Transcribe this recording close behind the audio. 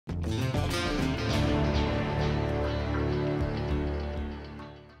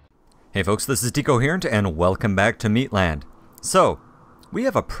Hey folks, this is Decoherent and welcome back to Meatland. So, we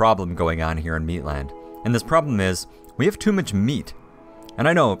have a problem going on here in Meatland, and this problem is, we have too much meat. And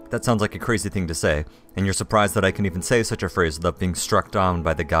I know, that sounds like a crazy thing to say, and you're surprised that I can even say such a phrase without being struck down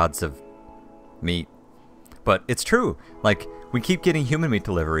by the gods of meat. But it's true, like, we keep getting human meat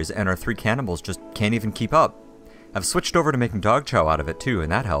deliveries and our 3 cannibals just can't even keep up. I've switched over to making dog chow out of it too,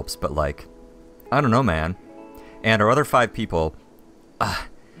 and that helps, but like, I don't know, man. And our other 5 people,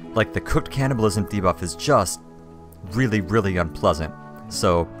 like the cooked cannibalism debuff is just really, really unpleasant.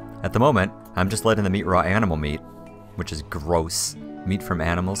 So, at the moment, I'm just letting them eat raw animal meat, which is gross. Meat from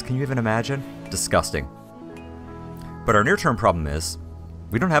animals, can you even imagine? Disgusting. But our near-term problem is,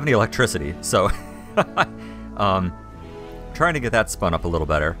 we don't have any electricity, so trying to get that spun up a little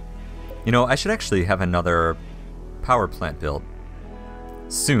better. You know, I should actually have another power plant built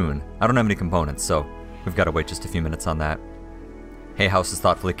soon. I don't have any components, so we've got to wait just a few minutes on that. Hay House is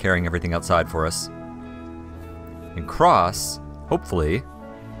thoughtfully carrying everything outside for us. And Cross, hopefully,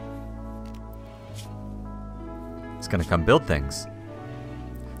 is going to come build things.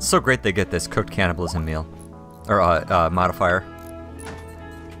 It's so great they get this cooked cannibalism meal, or modifier.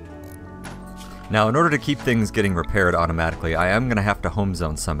 Now, in order to keep things getting repaired automatically, I am going to have to home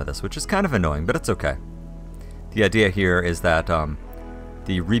zone some of this, which is kind of annoying, but it's okay. The idea here is that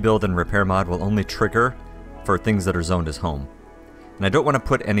the rebuild and repair mod will only trigger for things that are zoned as home. And I don't want to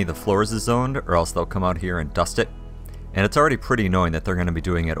put any of the floors as zoned, or else they'll come out here and dust it. And it's already pretty annoying that they're going to be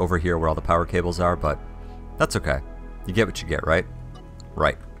doing it over here where all the power cables are, but that's okay. You get what you get, right?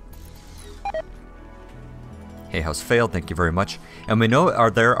 Right. Hay House failed, thank you very much. And we know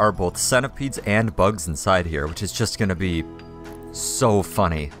there are both centipedes and bugs inside here, which is just going to be so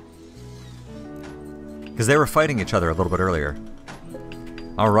funny. Because they were fighting each other a little bit earlier.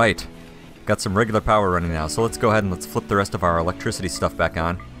 Alright. Got some regular power running now, so let's go ahead and let's flip the rest of our electricity stuff back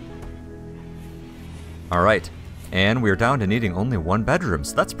on. Alright, and we're down to needing only 1 bedroom,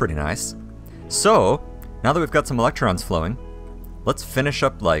 so that's pretty nice. So, now that we've got some electrons flowing, let's finish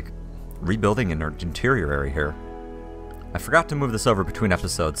up, like, rebuilding in our interior area here. I forgot to move this over between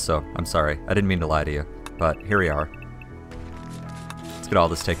episodes, so I'm sorry. I didn't mean to lie to you, but here we are. Let's get all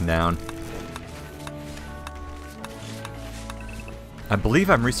this taken down. I believe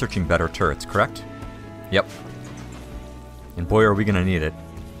I'm researching better turrets, correct? Yep. And boy, are we gonna need it.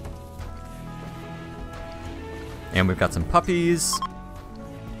 And we've got some puppies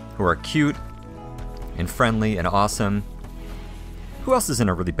who are cute and friendly and awesome. Who else is in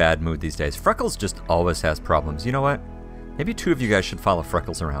a really bad mood these days? Freckles just always has problems. You know what? Maybe 2 of you guys should follow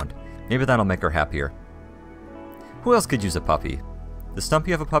Freckles around. Maybe that'll make her happier. Who else could use a puppy? Does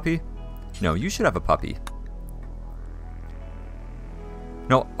Stumpy have a puppy? No, you should have a puppy.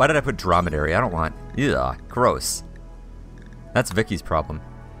 No, why did I put dromedary? I don't want... Ugh, gross. That's Vicky's problem.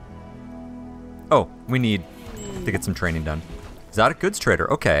 Oh, we need to get some training done. Exotic goods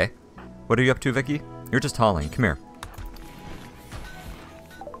trader, okay. What are you up to, Vicky? You're just hauling, come here.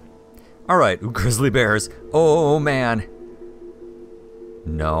 Alright, ooh, grizzly bears. Oh, man.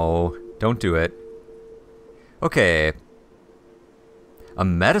 No, don't do it. Okay. A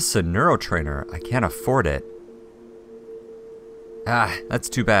medicine neurotrainer. I can't afford it. Ah, that's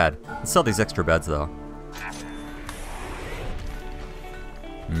too bad. Let's sell these extra beds, though.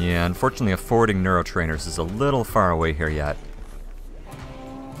 Yeah, unfortunately, affording neurotrainers is a little far away here yet.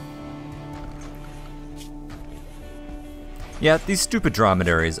 Yeah, these stupid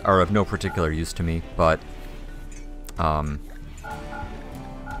dromedaries are of no particular use to me, but...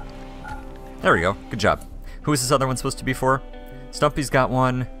 there we go. Good job. Who is this other one supposed to be for? Stumpy's got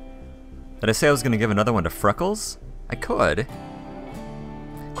one. Did I say I was going to give another one to Freckles? I could.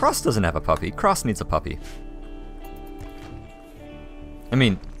 Cross doesn't have a puppy. Cross needs a puppy. I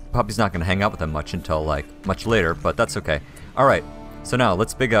mean, puppy's not going to hang out with him much until, like, much later, but that's okay. Alright, so now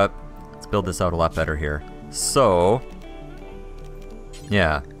let's build this out a lot better here. So...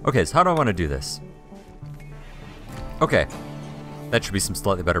 yeah. Okay, so how do I want to do this? Okay. That should be some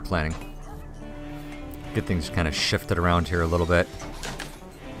slightly better planning. Get things kind of shifted around here a little bit.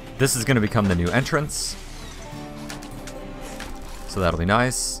 This is going to become the new entrance. So that'll be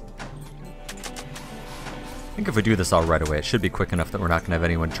nice. I think if we do this all right away, it should be quick enough that we're not going to have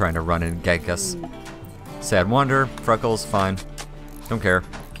anyone trying to run and gank us. Sad Wander, Freckles, fine. Don't care.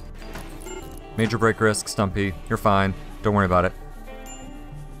 Major break risk, Stumpy, you're fine. Don't worry about it.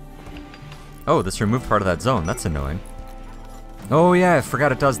 Oh, this removed part of that zone. That's annoying. Oh yeah, I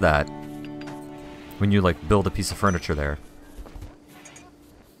forgot it does that. When you, like, build a piece of furniture there.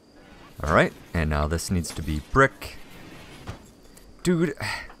 Alright, and now this needs to be brick. Dude,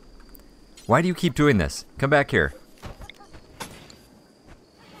 Why do you keep doing this? Come back here.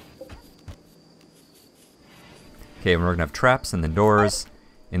 Okay, we're gonna have traps in the doors.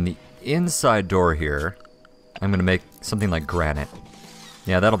 In the inside door here, I'm gonna make something like granite.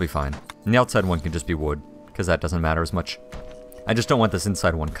 Yeah, that'll be fine. And the outside one can just be wood, because that doesn't matter as much. I just don't want this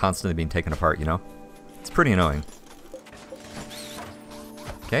inside one constantly being taken apart, you know? It's pretty annoying.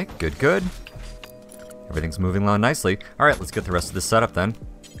 Okay, good, good. Everything's moving along nicely. Alright, let's get the rest of this set up then.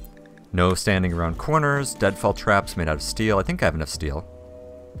 No standing around corners, deadfall traps made out of steel. I think I have enough steel.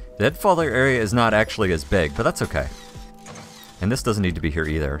 The deadfall area is not actually as big, but that's okay. And this doesn't need to be here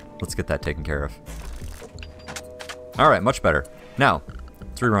either. Let's get that taken care of. Alright, much better. Now,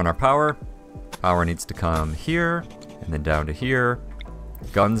 let's rerun our power. Power needs to come here, and then down to here.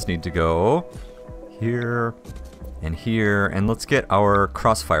 Guns need to go here, and here. And let's get our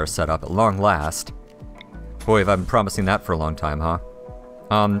crossfire set up at long last. Boy, have I been promising that for a long time, huh?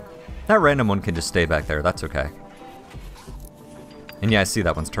 That random one can just stay back there. That's okay. And yeah, I see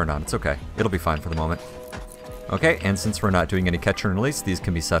that one's turned on. It's okay. It'll be fine for the moment. Okay, and since we're not doing any catch and release, these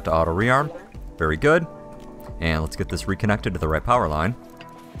can be set to auto rearm. Very good. And let's get this reconnected to the right power line.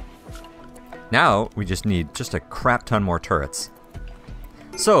 Now, we just need just a crap ton more turrets.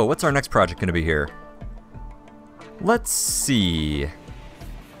 So, what's our next project going to be here? Let's see.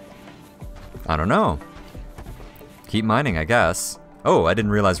 I don't know. Keep mining, I guess. Oh, I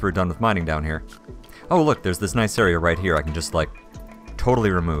didn't realize we were done with mining down here. Oh, look, there's this nice area right here I can just, like,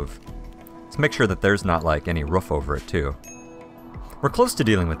 totally remove. Let's make sure that there's not, like, any roof over it, too. We're close to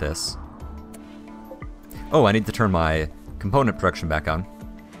dealing with this. Oh, I need to turn my component production back on.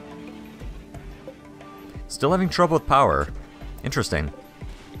 Still having trouble with power. Interesting.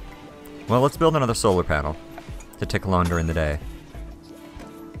 Well, let's build another solar panel to tickle on during the day.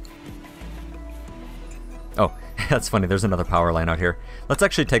 Oh, that's funny. There's another power line out here. Let's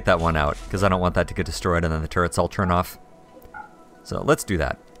actually take that one out, because I don't want that to get destroyed and then the turrets all turn off. So let's do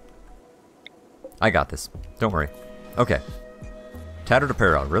that. I got this. Don't worry. Okay. Tattered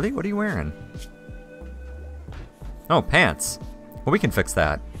apparel. Really? What are you wearing? Oh, pants. Well, we can fix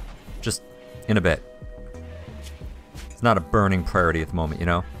that. Just in a bit. It's not a burning priority at the moment, you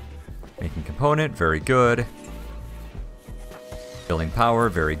know? Making component. Very good. Building power.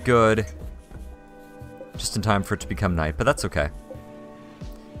 Very good. Just in time for it to become night, but that's okay.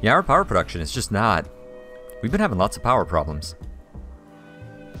 Yeah, our power production is just not... We've been having lots of power problems.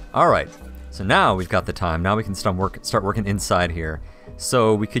 Alright, so now we've got the time. Now we can start working inside here.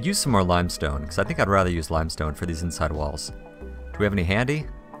 So we could use some more limestone, because I think I'd rather use limestone for these inside walls. Do we have any handy?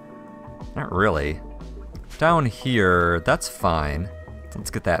 Not really. Down here, that's fine.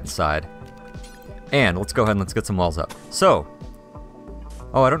 Let's get that inside. And let's go ahead and let's get some walls up. So,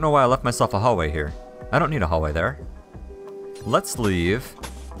 oh, I don't know why I left myself a hallway here. I don't need a hallway there. Let's leave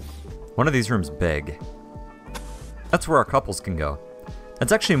one of these rooms big. That's where our couples can go.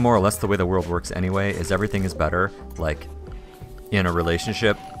 That's actually more or less the way the world works anyway, is everything is better, like, in a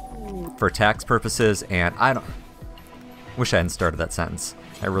relationship for tax purposes, and I don't... Wish I hadn't started that sentence.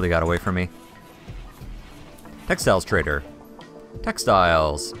 That really got away from me. Textiles trader.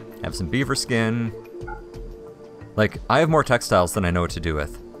 Textiles. Have some beaver skin. Like, I have more textiles than I know what to do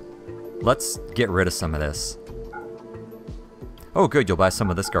with. Let's get rid of some of this. Oh, good, you'll buy some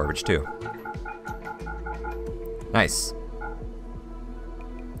of this garbage, too. Nice.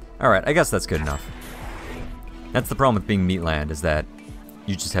 Alright, I guess that's good enough. That's the problem with being Meatland, is that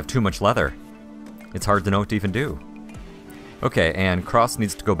you just have too much leather. It's hard to know what to even do. Okay, and Cross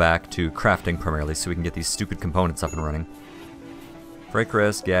needs to go back to crafting primarily so we can get these stupid components up and running. Break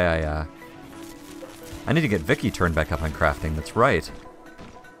risk, yeah. I need to get Vicky turned back up on crafting, that's right.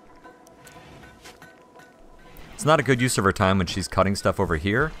 It's not a good use of her time when she's cutting stuff over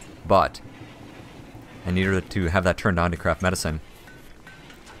here, but I need her to have that turned on to craft medicine.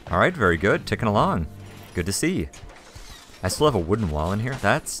 Alright, very good. Ticking along. Good to see. I still have a wooden wall in here?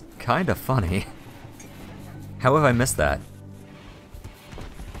 That's kind of funny. How have I missed that?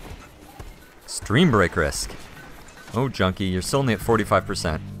 Stream break risk. Oh, junkie, you're still only at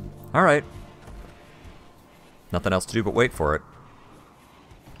 45%. Alright. Nothing else to do but wait for it.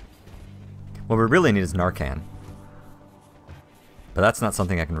 What we really need is Narcan. But that's not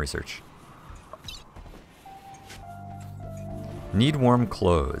something I can research. Need warm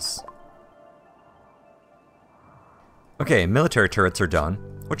clothes. Okay, military turrets are done.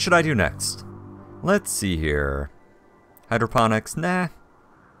 What should I do next? Let's see here. Hydroponics, nah.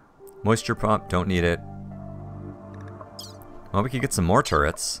 Moisture pump, don't need it. Well, we could get some more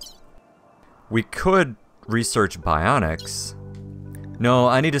turrets. We could research bionics. No,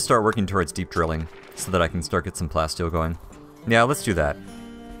 I need to start working towards deep drilling so that I can start get some plasteel going. Yeah, let's do that.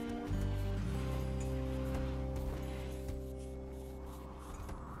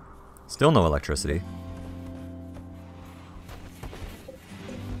 Still no electricity.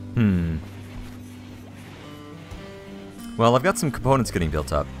 Well, I've got some components getting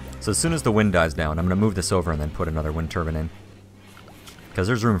built up. So as soon as the wind dies down, I'm going to move this over and then put another wind turbine in. Because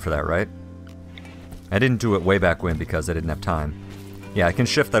there's room for that, right? I didn't do it way back when because I didn't have time. Yeah, I can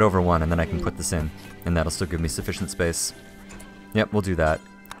shift that over one and then I can put this in. And that'll still give me sufficient space. Yep, we'll do that.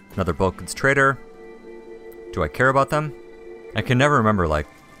 Another bulk goods trader. Do I care about them? I can never remember, like,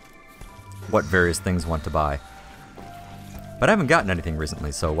 what various things want to buy. But I haven't gotten anything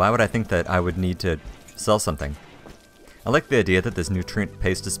recently, so why would I think that I would need to sell something? I like the idea that this nutrient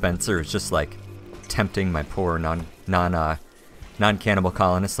paste dispenser is just like tempting my poor non-cannibal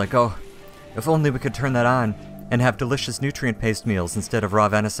colonists. Like, oh, if only we could turn that on and have delicious nutrient paste meals instead of raw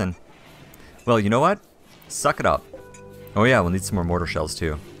venison. Well, you know what? Suck it up. Oh yeah, we'll need some more mortar shells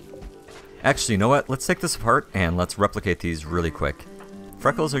too. Actually, you know what? Let's take this apart and let's replicate these really quick.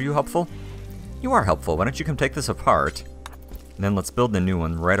 Freckles, are you helpful? You are helpful. Why don't you come take this apart? And then let's build the new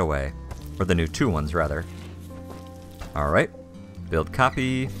one right away. Or the new two ones, rather. Alright, build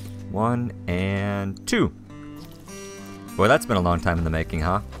copy, 1 and 2. Boy, that's been a long time in the making,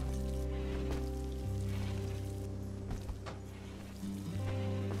 huh?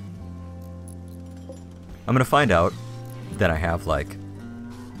 I'm gonna find out that I have, like,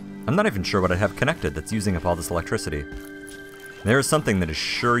 I'm not even sure what I have connected that's using up all this electricity. There is something that is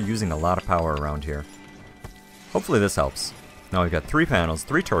sure using a lot of power around here. Hopefully this helps. Now we've got 3 panels,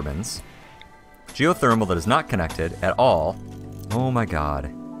 3 turbines. Geothermal that is not connected at all. Oh my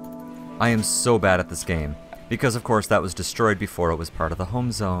god. I am so bad at this game. Because of course that was destroyed before it was part of the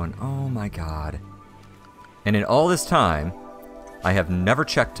home zone. Oh my god. And in all this time, I have never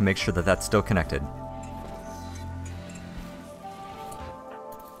checked to make sure that that's still connected.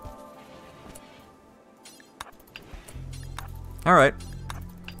 Alright.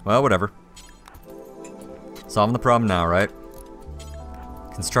 Well, whatever. Solving the problem now, right?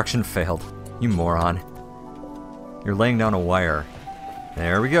 Construction failed. You moron. You're laying down a wire.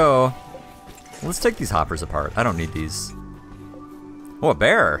 There we go. Let's take these hoppers apart. I don't need these. Oh, a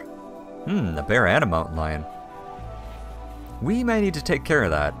bear. A bear and a mountain lion. We might need to take care of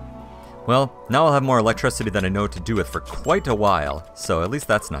that. Well, now I'll have more electricity than I know what to do with for quite a while, so at least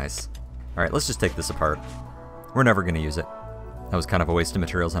that's nice. Alright, let's just take this apart. We're never going to use it. That was kind of a waste of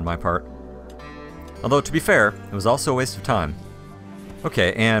materials on my part. Although, to be fair, it was also a waste of time.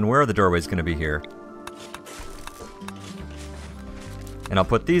 Okay, and where are the doorways going to be here? And I'll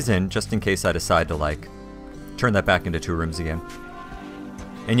put these in just in case I decide to, like, turn that back into 2 rooms again.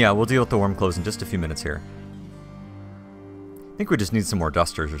 And yeah, we'll deal with the warm clothes in just a few minutes here. I think we just need some more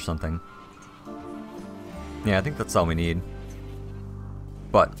dusters or something. Yeah, I think that's all we need.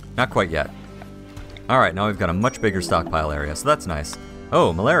 But, not quite yet. Alright, now we've got a much bigger stockpile area, so that's nice.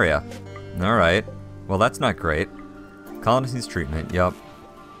 Oh, malaria. Alright. Well, that's not great. Colonist needs treatment, yup.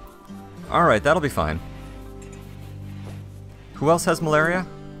 Alright, that'll be fine. Who else has malaria?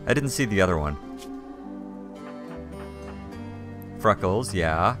 I didn't see the other one. Freckles,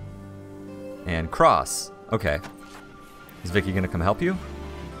 yeah. And Cross. Okay. Is Vicky gonna come help you?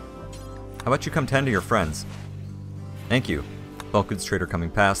 How about you come tend to your friends? Thank you. Bulk goods trader coming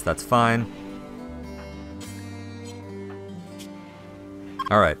past, that's fine.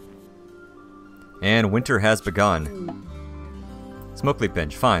 Alright. And winter has begun. Smoke leap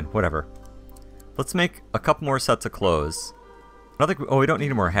binge, fine, whatever. Let's make a couple more sets of clothes. I don't think we don't need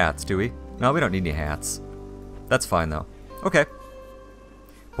any more hats, do we? No, we don't need any hats. That's fine, though. Okay.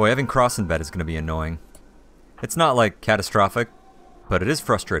 Boy, having Cross in bed is going to be annoying. It's not, like, catastrophic, but it is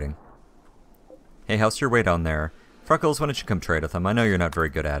frustrating. Hey, how's your way down there? Freckles, why don't you come trade with him? I know you're not very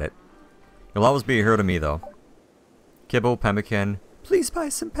good at it. You'll always be a hero to me, though. Kibble, pemmican. Please buy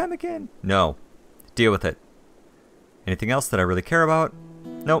some pemmican. No. Deal with it. Anything else that I really care about?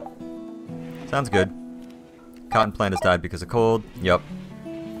 Nope. Sounds good. Cotton plant has died because of cold. Yup.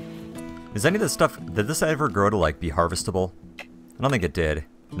 Is any of this stuff... Did this ever grow to, like, be harvestable? I don't think it did.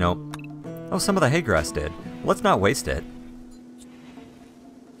 Nope. Oh, some of the hay grass did. Well, let's not waste it.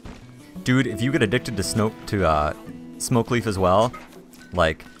 Dude, if you get addicted to smoke leaf as well,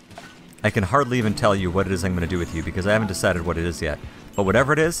 like, I can hardly even tell you what it is I'm going to do with you because I haven't decided what it is yet. But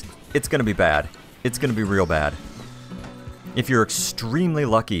whatever it is, it's going to be bad. It's going to be real bad. If you're extremely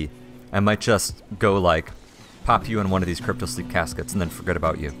lucky, I might just go, like, pop you in one of these crypto sleep caskets and then forget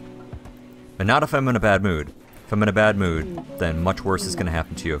about you. But not if I'm in a bad mood. If I'm in a bad mood, then much worse is going to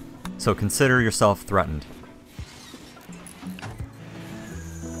happen to you. So consider yourself threatened.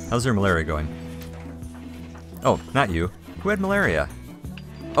 How's your malaria going? Oh, not you. Who had malaria?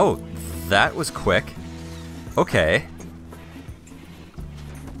 Oh, that was quick. Okay.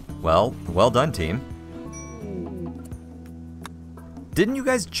 Well done, team. Didn't you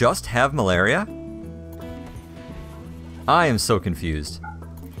guys just have malaria? I am so confused.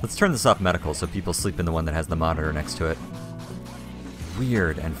 Let's turn this off medical so people sleep in the one that has the monitor next to it.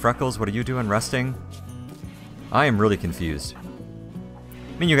 Weird. And Freckles, what are you doing? Resting? I am really confused.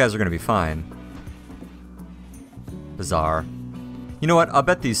 I mean, you guys are going to be fine. Bizarre. You know what? I'll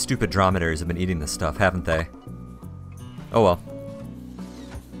bet these stupid dromedaries have been eating this stuff, haven't they? Oh well.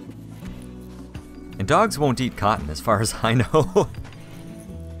 And dogs won't eat cotton, as far as I know.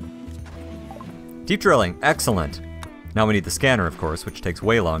 Deep drilling. Excellent. Now we need the scanner, of course, which takes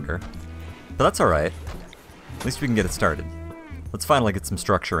way longer. But that's alright. At least we can get it started. Let's finally get some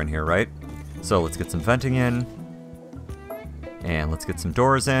structure in here, right? So let's get some venting in. And let's get some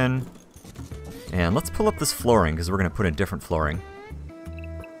doors in. And let's pull up this flooring, because we're going to put in different flooring.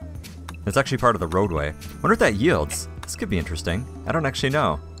 It's actually part of the roadway. Wonder what that yields. This could be interesting. I don't actually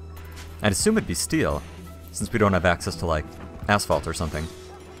know. I'd assume it'd be steel, since we don't have access to, like, asphalt or something.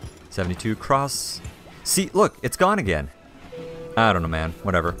 72 cross. See, look, it's gone again. I don't know, man.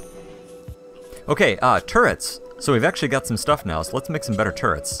 Whatever. Okay, turrets. So we've actually got some stuff now, so let's make some better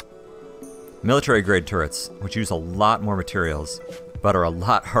turrets. Military-grade turrets, which use a lot more materials, but are a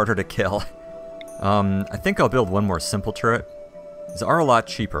lot harder to kill. I think I'll build one more simple turret. These are a lot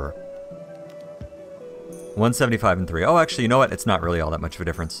cheaper. 175 and 3. Oh, actually, you know what? It's not really all that much of a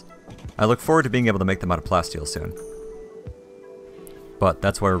difference. I look forward to being able to make them out of plasteel soon. But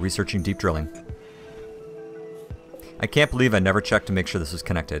that's why we're researching deep drilling. I can't believe I never checked to make sure this was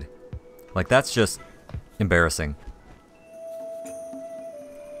connected. Like, that's just embarrassing.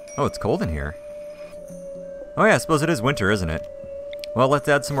 Oh, it's cold in here. Oh yeah, I suppose it is winter, isn't it? Well, let's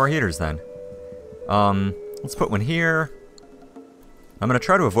add some more heaters then. Let's put one here. I'm going to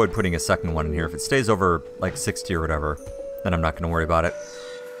try to avoid putting a second one in here. If it stays over, like, 60 or whatever, then I'm not going to worry about it.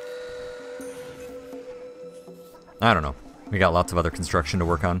 I don't know. We got lots of other construction to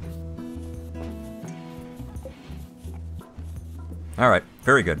work on. Alright,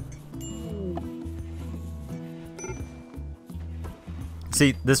 very good.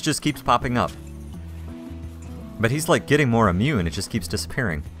 See, this just keeps popping up. But he's like getting more immune, it just keeps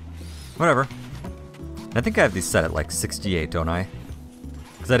disappearing. Whatever. I think I have these set at like 68, don't I?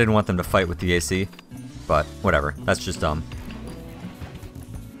 Because I didn't want them to fight with the AC. But whatever, that's just dumb.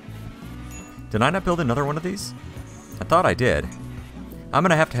 Did I not build another one of these? I thought I did. I'm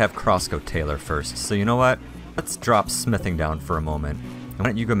gonna have Crosscoat Tailor first, so you know what? Let's drop smithing down for a moment. And why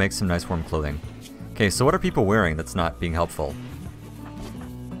don't you go make some nice warm clothing? Okay, so what are people wearing that's not being helpful?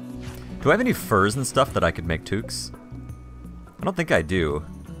 Do I have any furs and stuff that I could make toques? I don't think I do.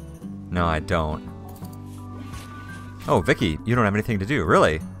 No, I don't. Oh, Vicky, you don't have anything to do,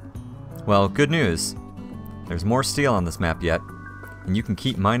 really? Well, good news. There's more steel on this map yet, and you can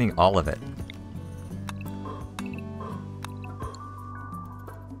keep mining all of it.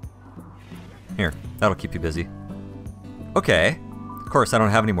 Here, that'll keep you busy. Okay. Of course, I don't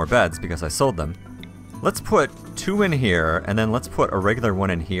have any more beds because I sold them. Let's put 2 in here, and then let's put a regular one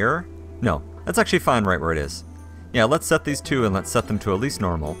in here. No, that's actually fine right where it is. Yeah, let's set these 2 and let's set them to at least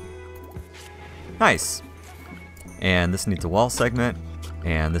normal. Nice. And this needs a wall segment,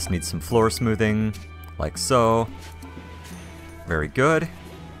 and this needs some floor smoothing, like so. Very good.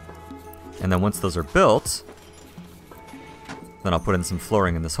 And then once those are built, then I'll put in some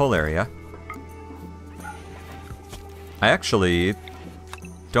flooring in this whole area. I actually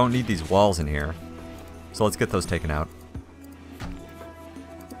don't need these walls in here, so let's get those taken out.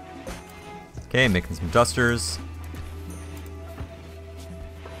 Okay, making some dusters.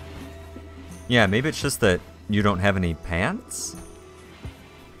 Yeah, maybe it's just that you don't have any pants?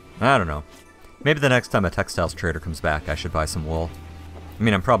 I don't know. Maybe the next time a textiles trader comes back, I should buy some wool. I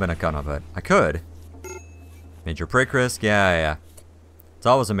mean, I'm probably not gonna, but I could. Major break risk? Yeah. It's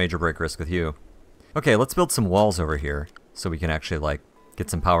always a major break risk with you. Okay, let's build some walls over here, so we can actually, like, get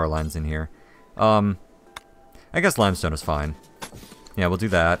some power lines in here. I guess limestone is fine. Yeah, we'll do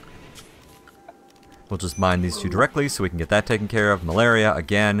that. We'll just mine these 2 directly, so we can get that taken care of. Malaria,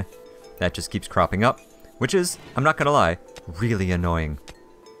 again. That just keeps cropping up, which is, I'm not gonna lie, really annoying.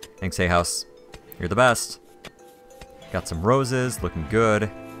 Thanks, Hay House. You're the best. Got some roses, looking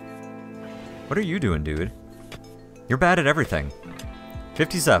good. What are you doing, dude? You're bad at everything.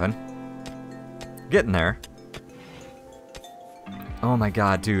 57. Getting there. Oh my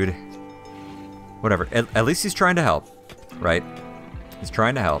god, dude. Whatever. At least he's trying to help, right? He's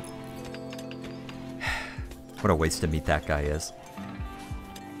trying to help. What a waste of meat that guy is.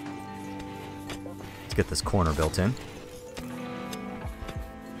 Let's get this corner built in.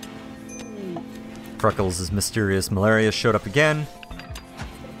 Freckles' mysterious malaria showed up again.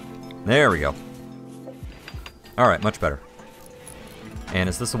 There we go. Alright, much better. And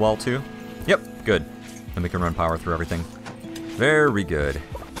is this a wall too? Yep, good. Then we can run power through everything. Very good.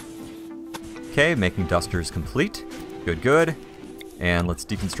 Okay, making dusters complete. Good, good. And let's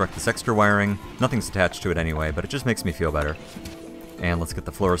deconstruct this extra wiring. Nothing's attached to it anyway, but it just makes me feel better. And let's get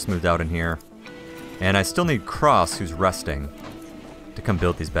the floor smoothed out in here. And I still need Cross, who's resting, to come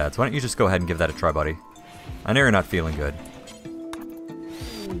build these beds. Why don't you just go ahead and give that a try, buddy? I know you're not feeling good.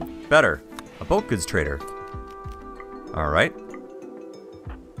 Better. A bulk goods trader. Alright.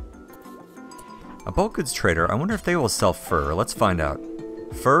 A bulk goods trader. I wonder if they will sell fur. Let's find out.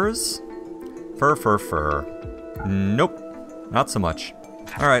 Furs? Fur, fur, fur. Nope. Not so much.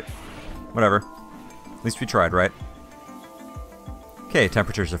 Alright. Whatever. At least we tried, right? Okay,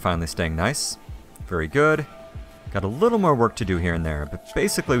 temperatures are finally staying nice. Very good. Got a little more work to do here and there, but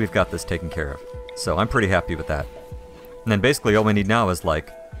basically we've got this taken care of. So I'm pretty happy with that. And then basically all we need now is like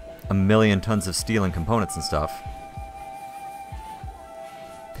 1,000,000 tons of steel and components and stuff.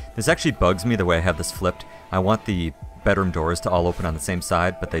 This actually bugs me the way I have this flipped. I want the bedroom doors to all open on the same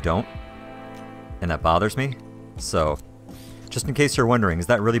side, but they don't. And that bothers me. So, just in case you're wondering, is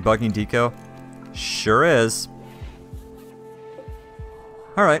that really bugging Deco? Sure is.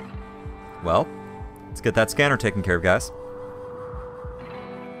 Alright. Well, let's get that scanner taken care of, guys.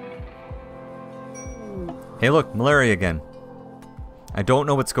 Hey look, malaria again. I don't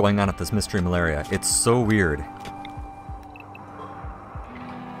know what's going on at this mystery malaria. It's so weird.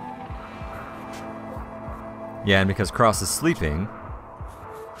 Yeah, and because Cross is sleeping,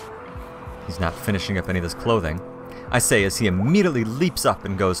 he's not finishing up any of this clothing. I say as he immediately leaps up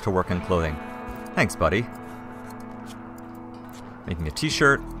and goes to work on clothing. Thanks, buddy. Making a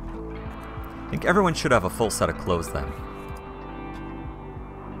t-shirt. I think everyone should have a full set of clothes then.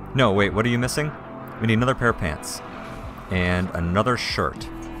 No, wait, what are you missing? We need another pair of pants. And another shirt.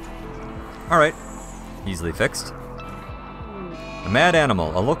 Alright. Easily fixed. A mad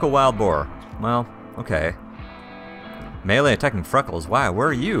animal, a local wild boar. Well, okay. Melee attacking Freckles. Why? Where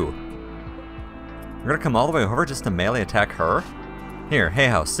are you? You're gonna come all the way over just to melee attack her? Here, Hay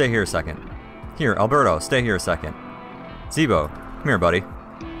House, stay here a second. Here, Alberto, stay here a second. Zebo, come here, buddy.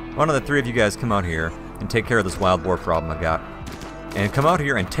 One of the three of you guys come out here and take care of this wild boar problem I've got. And come out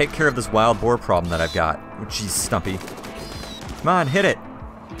here and take care of this wild boar problem that I've got. Oh, jeez, Stumpy. Come on, hit it.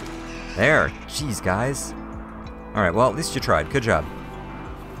 There. Jeez, guys. Alright, well, at least you tried. Good job.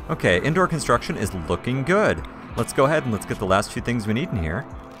 Okay, indoor construction is looking good. Let's go ahead and let's get the last few things we need in here.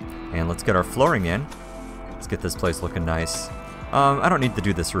 And let's get our flooring in. Let's get this place looking nice. I don't need to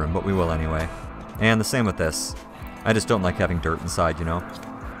do this room, but we will anyway. And the same with this. I just don't like having dirt inside, you know.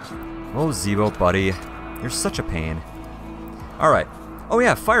 Oh, Zebo, buddy. You're such a pain. Alright. Oh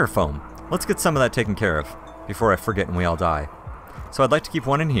yeah, fire foam. Let's get some of that taken care of before I forget and we all die. So I'd like to keep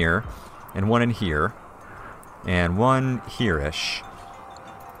one in here, and one in here, and one here-ish.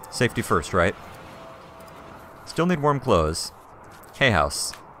 Safety first, right? Still need warm clothes. Hay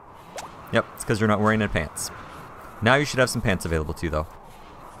House. Yep, it's because you're not wearing any pants. Now you should have some pants available too, though.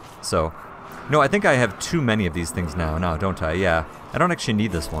 So, no, I think I have too many of these things now, don't I? Yeah, I don't actually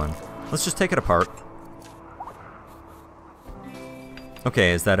need this one. Let's just take it apart.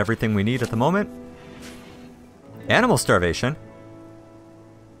 Okay, is that everything we need at the moment? Animal starvation?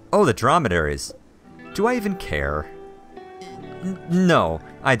 Oh, the dromedaries. Do I even care? No,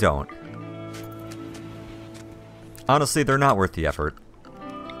 I don't. Honestly, they're not worth the effort.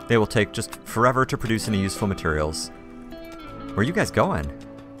 They will take just forever to produce any useful materials. Where are you guys going?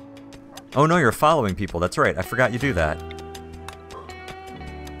 Oh no, you're following people. That's right, I forgot you do that.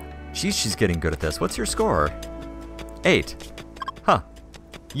 Jeez, she's getting good at this. What's your score? 8. Huh.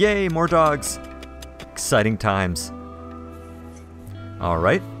 Yay, more dogs. Exciting times.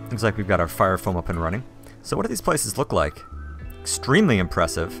 Alright, looks like we've got our fire foam up and running. So what do these places look like? Extremely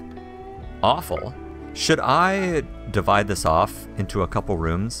impressive. Awful. Should I divide this off into a couple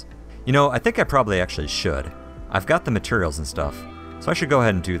rooms? You know, I think I probably actually should. I've got the materials and stuff, so I should go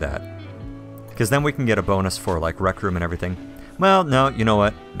ahead and do that. Because then we can get a bonus for, like, rec room and everything. Well, no, you know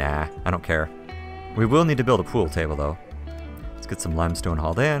what? Nah, I don't care. We will need to build a pool table, though. Let's get some limestone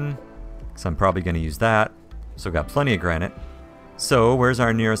hauled in, because I'm probably going to use that. So we've got plenty of granite. So, where's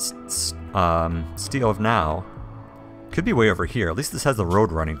our nearest steel of now? Could be way over here. At least this has the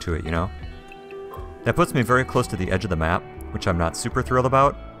road running to it, you know? That puts me very close to the edge of the map, which I'm not super thrilled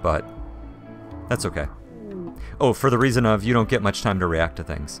about, but that's okay. Oh, for the reason of you don't get much time to react to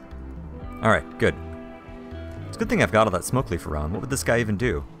things. Alright, good. It's a good thing I've got all that smoke leaf around. What would this guy even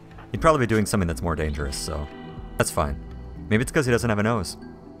do? He'd probably be doing something that's more dangerous, so that's fine. Maybe it's because he doesn't have a nose.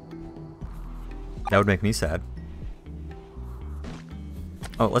 That would make me sad.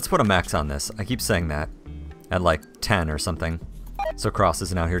 Oh, let's put a max on this. I keep saying that. At like 10 or something. So Cross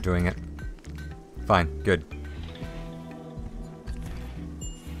isn't out here doing it. Fine, good.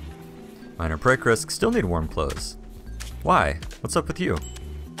 Minor break risk, still need warm clothes. Why? What's up with you?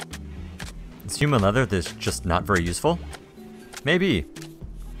 Is human leather this just not very useful? Maybe.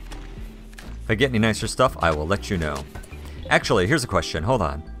 If I get any nicer stuff, I will let you know. Actually, here's a question. Hold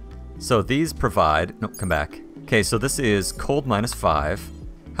on. So these provide... No, come back. Okay, so this is cold -5.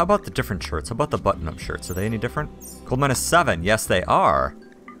 How about the different shirts? How about the button-up shirts? Are they any different? Cold -7. Yes, they are.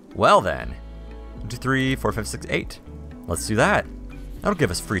 Well then. 1, 2, 3, 4, 5, 6, 8. Let's do that. That'll give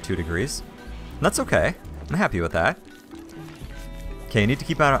us free 2 degrees. And that's okay. I'm happy with that. Okay, need to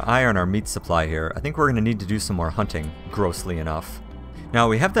keep an eye on our meat supply here. I think we're going to need to do some more hunting, grossly enough. Now,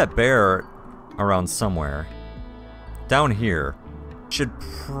 we have that bear around somewhere. Down here. Should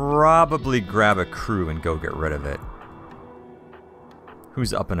probably grab a crew and go get rid of it.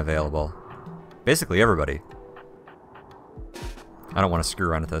 Who's up and available? Basically everybody. I don't want to screw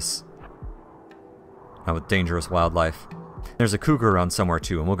around with this. Not with dangerous wildlife. There's a cougar around somewhere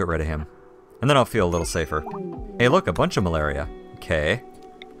too, and we'll get rid of him. And then I'll feel a little safer. Hey look, a bunch of malaria. Okay.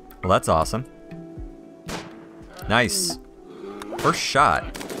 Well, that's awesome. Nice. First shot.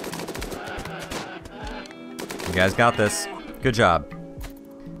 You guys got this. Good job.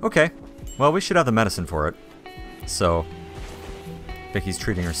 Okay. Well, we should have the medicine for it. So, Vicky's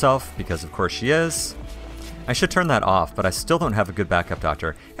treating herself, because of course she is. I should turn that off, but I still don't have a good backup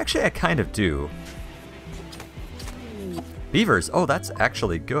doctor. Actually, I kind of do. Beavers. Oh, that's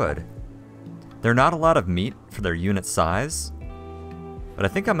actually good. They're not a lot of meat for their unit size. But I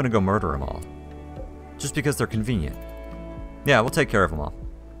think I'm going to go murder them all. Just because they're convenient. Yeah, we'll take care of them all.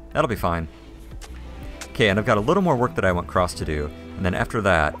 That'll be fine. Okay, and I've got a little more work that I want Cross to do. And then after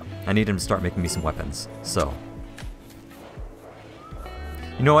that, I need him to start making me some weapons. So.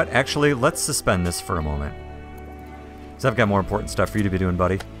 You know what? Actually, let's suspend this for a moment. Because I've got more important stuff for you to be doing,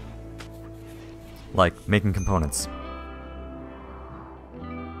 buddy. Like making components.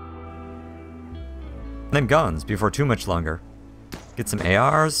 And then guns, before too much longer. Get some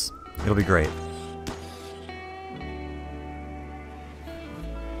ARs, it'll be great.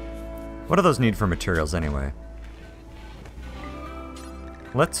 What do those need for materials anyway?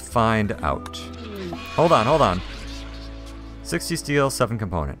 Let's find out. Hold on, hold on. 60 steel, 7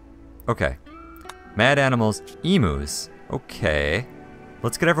 component. Okay. Mad animals, emus. Okay.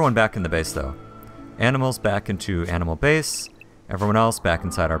 Let's get everyone back in the base though. Animals back into animal base. Everyone else back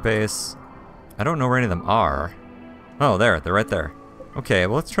inside our base. I don't know where any of them are. Oh, there, they're right there. Okay,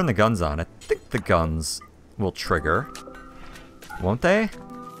 well, let's turn the guns on. I think the guns will trigger. Won't they?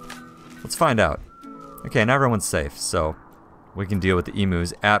 Let's find out. Okay, now everyone's safe, so we can deal with the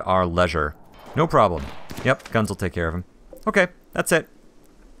emus at our leisure. No problem. Yep, guns will take care of them. Okay, that's it.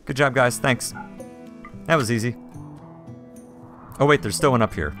 Good job, guys. Thanks. That was easy. Oh, wait, there's still one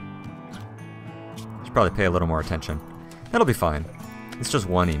up here. Should probably pay a little more attention. That'll be fine. It's just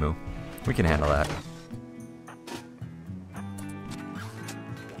one emu. We can handle that.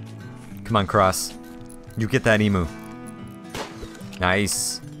 Come on, Cross. You get that emu.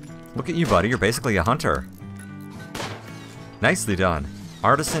 Nice. Look at you, buddy. You're basically a hunter. Nicely done.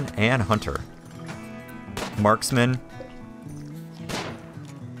 Artisan and hunter. Marksman.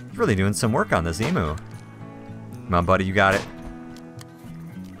 You're really doing some work on this emu. Come on, buddy. You got it.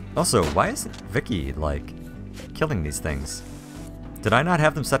 Also, why isn't Vicky, like, killing these things? Did I not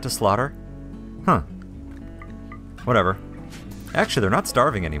have them set to slaughter? Huh. Whatever. Actually, they're not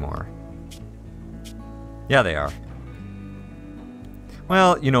starving anymore. Yeah, they are.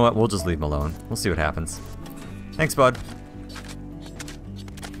 Well, you know what? We'll just leave them alone. We'll see what happens. Thanks, bud.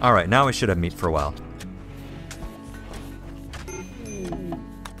 Alright, now we should have meat for a while.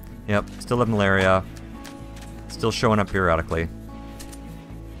 Yep, still have malaria. Still showing up periodically.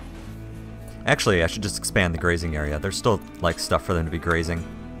 Actually, I should just expand the grazing area. There's still, like, stuff for them to be grazing.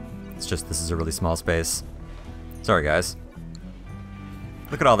 It's just this is a really small space. Sorry, guys.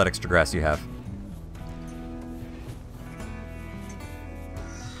 Look at all that extra grass you have.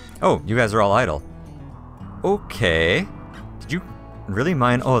 Oh, you guys are all idle. Okay. Did you really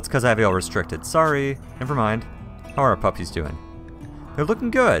mine? Oh, it's because I have AL restricted. Sorry. Never mind. How are our puppies doing? They're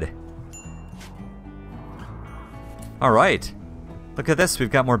looking good. Alright. Look at this. We've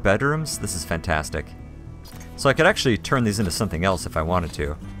got more bedrooms. This is fantastic. So I could actually turn these into something else if I wanted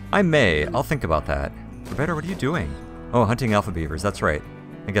to. I may. I'll think about that. Rebecca, what are you doing? Oh, hunting alpha beavers. That's right.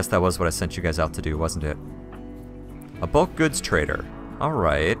 I guess that was what I sent you guys out to do, wasn't it? A bulk goods trader.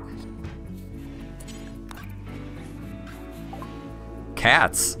 Alright.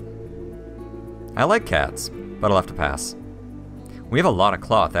 Cats. I like cats, but I'll have to pass. We have a lot of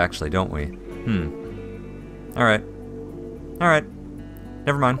cloth, actually, don't we? Alright. Alright.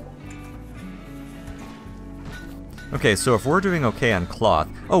 Never mind. Okay, so if we're doing okay on cloth...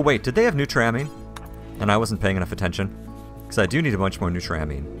 Oh, wait, did they have Nutramine? And I wasn't paying enough attention? Because I do need a bunch more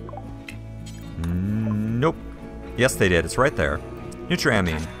Nutramine. Nope. Yes, they did. It's right there.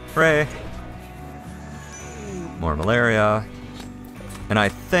 Nutramine. Hooray! More malaria. And I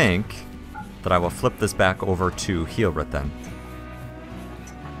think that I will flip this back over to Healrit then.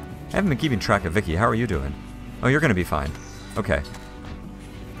 I haven't been keeping track of Vicky. How are you doing? Oh, you're going to be fine. Okay.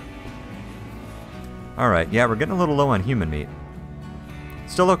 Alright, yeah, we're getting a little low on human meat.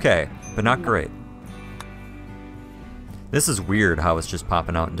 Still okay, but not great. This is weird how it's just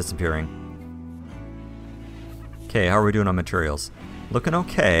popping out and disappearing. Okay, how are we doing on materials? Looking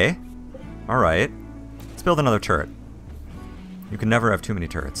okay. Alright. Let's build another turret. You can never have too many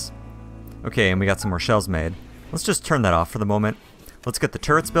turrets. Okay, and we got some more shells made. Let's just turn that off for the moment. Let's get the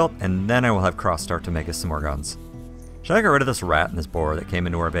turrets built, and then I will have Cross start to make us some more guns. Should I get rid of this rat and this boar that came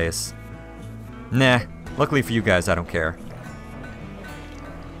into our base? Nah. Luckily for you guys, I don't care.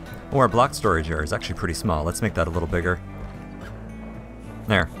 Oh, our block storage area is actually pretty small. Let's make that a little bigger.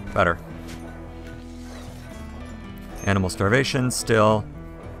 There. Better. Animal starvation, still.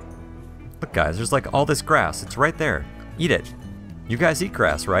 Look, guys, there's like all this grass. It's right there. Eat it. You guys eat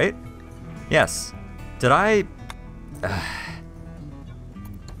grass, right? Yes. Did I...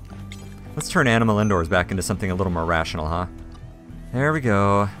 Let's turn animal indoors back into something a little more rational, huh? There we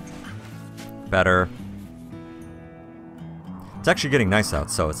go. Better. It's actually getting nice out,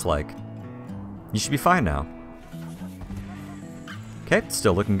 so it's like... You should be fine now. Okay,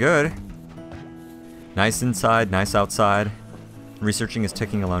 still looking good. Nice inside, nice outside. Researching is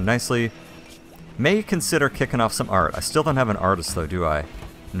ticking along nicely. May consider kicking off some art. I still don't have an artist though, do I?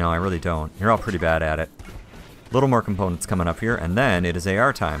 No, I really don't. You're all pretty bad at it. A little more components coming up here, and then it is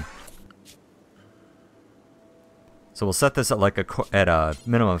AR time. So we'll set this at like a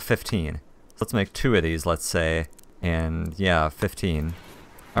minimum of 15. So let's make 2 of these, let's say, and yeah, 15.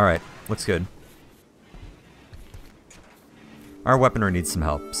 All right, looks good. Our weaponry needs some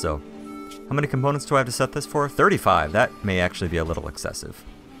help. So, how many components do I have to set this for? 35. That may actually be a little excessive.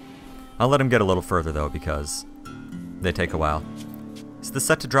 I'll let him get a little further though, because they take a while. Is this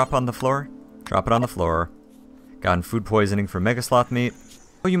set to drop on the floor? Drop it on the floor. Gotten food poisoning from Megasloth meat.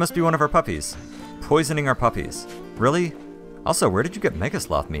 Oh, you must be one of our puppies. Poisoning our puppies. Really? Also, where did you get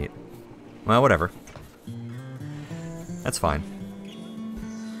Megasloth meat? Well, whatever. That's fine.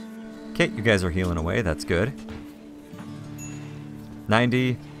 Okay, you guys are healing away. That's good.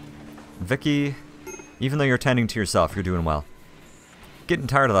 90. Vicky, even though you're tending to yourself, you're doing well. Getting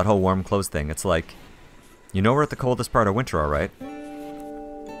tired of that whole warm clothes thing. It's like, you know we're at the coldest part of winter, alright?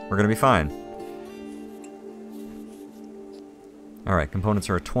 We're gonna be fine. Alright, components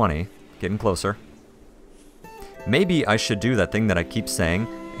are at 20. Getting closer. Maybe I should do that thing that I keep saying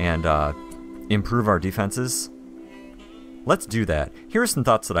and improve our defenses. Let's do that. Here are some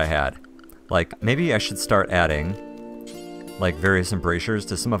thoughts that I had. Like, maybe I should start adding like various embrasures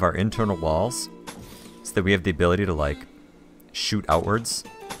to some of our internal walls so that we have the ability to like shoot outwards.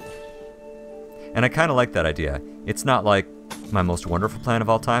 And I kind of like that idea. It's not like my most wonderful plan of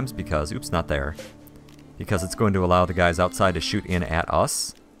all times because, oops, not there. Because it's going to allow the guys outside to shoot in at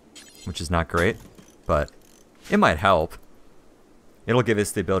us, which is not great, but it might help. It'll give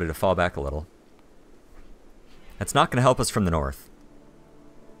us the ability to fall back a little. That's not going to help us from the north.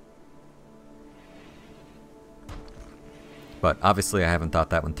 But obviously I haven't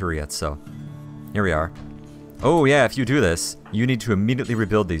thought that one through yet, so here we are. Oh yeah, if you do this, you need to immediately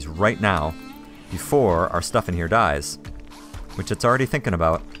rebuild these right now before our stuff in here dies, which it's already thinking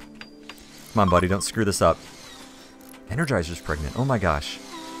about. Come on, buddy, don't screw this up. Energizer's pregnant. Oh my gosh.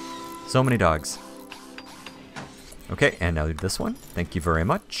 So many dogs. Okay, and now this one. Thank you very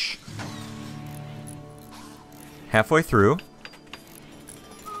much. Halfway through.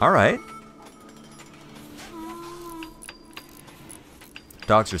 Alright.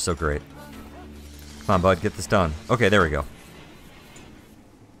 Dogs are so great. Come on, bud, get this done. Okay, there we go.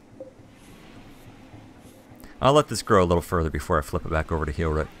 I'll let this grow a little further before I flip it back over to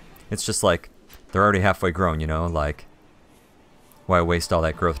Healrit. It's just like, they're already halfway grown, you know? Like, why waste all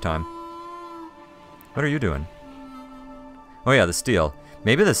that growth time? What are you doing? Oh yeah, the steel.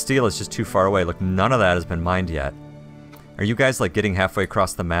 Maybe the steel is just too far away. Look, none of that has been mined yet. Are you guys, like, getting halfway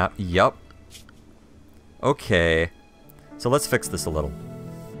across the map? Yup. Okay. So let's fix this a little.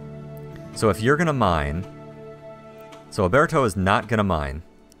 So if you're gonna mine... So Alberto is not gonna mine.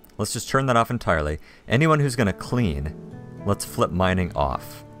 Let's just turn that off entirely. Anyone who's gonna clean, let's flip mining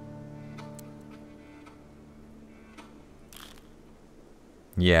off.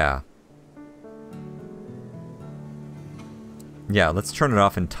 Yeah. Yeah, let's turn it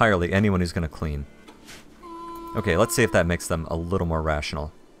off entirely, anyone who's going to clean. Okay, let's see if that makes them a little more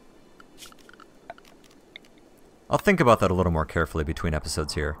rational. I'll think about that a little more carefully between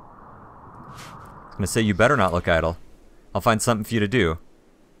episodes here. I'm going to say you better not look idle. I'll find something for you to do.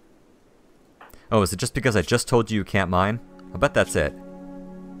 Oh, is it just because I just told you you can't mine? I bet that's it.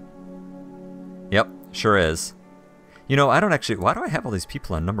 Yep, sure is. You know, I don't actually... Why do I have all these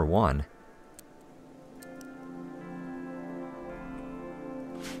people on number 1?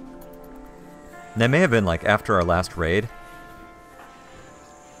 That may have been, like, after our last raid.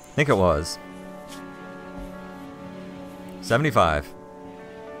 I think it was. 75.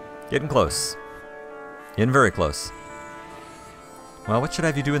 Getting close. Getting very close. Well, what should I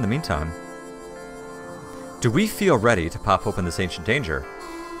have you do in the meantime? Do we feel ready to pop open this ancient danger?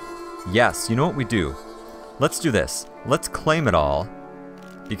 Yes, you know what we do. Let's do this. Let's claim it all,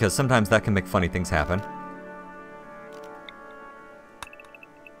 because sometimes that can make funny things happen.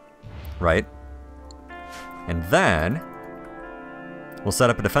 Right? And then we'll set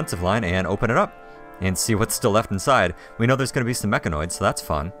up a defensive line and open it up and see what's still left inside. We know there's going to be some mechanoids, so that's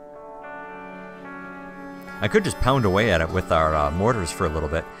fun. I could just pound away at it with our mortars for a little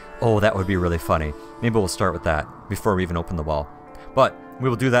bit. Oh, that would be really funny. Maybe we'll start with that before we even open the wall. But we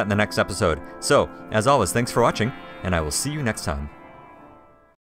will do that in the next episode. So, as always, thanks for watching, and I will see you next time.